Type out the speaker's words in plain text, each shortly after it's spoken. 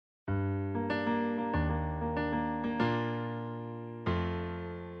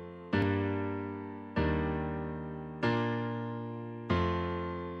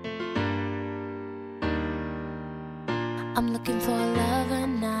I'm looking for a lover,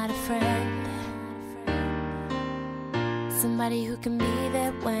 not a friend. Somebody who can be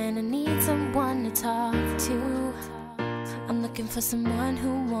there when I need someone to talk to. I'm looking for someone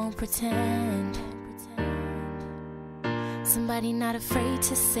who won't pretend. Somebody not afraid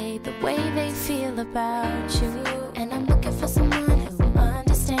to say the way they feel about you. And I'm looking for someone who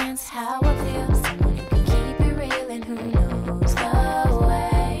understands how I feel. Someone who can keep it real and who knows the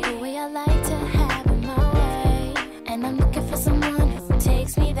way I like to have it my way. And I'm looking for someone who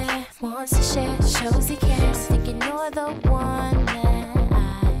takes me there, wants to share, shows he cares. Thinking you're the one that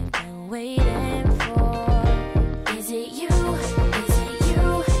I've been waiting for. Is it you? Is it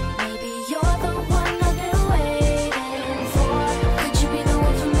you? Maybe you're the one I've been waiting for. Could you be the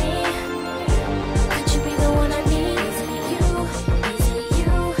one for me? Could you be the one I need? Is it you? Is it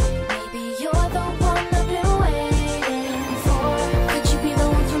you? Maybe you're the one I've been waiting for. Could you be the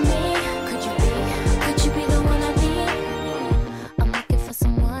one for me? Could you be the one I need? I'm looking for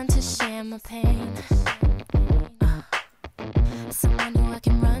someone to share my pain. Someone who I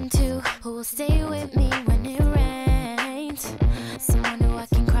can run to, who will stay with me when it rains. Someone who I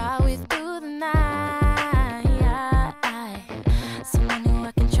can cry with through the night. Someone who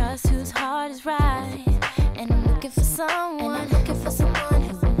I can trust, whose heart is right. And I'm looking for someone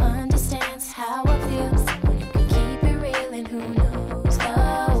who understands how I feel. Someone who can keep it real and who knows the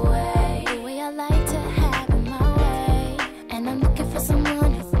way I like to have it my way. And I'm looking for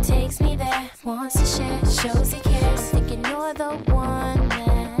someone who takes me there, wants to share, shows he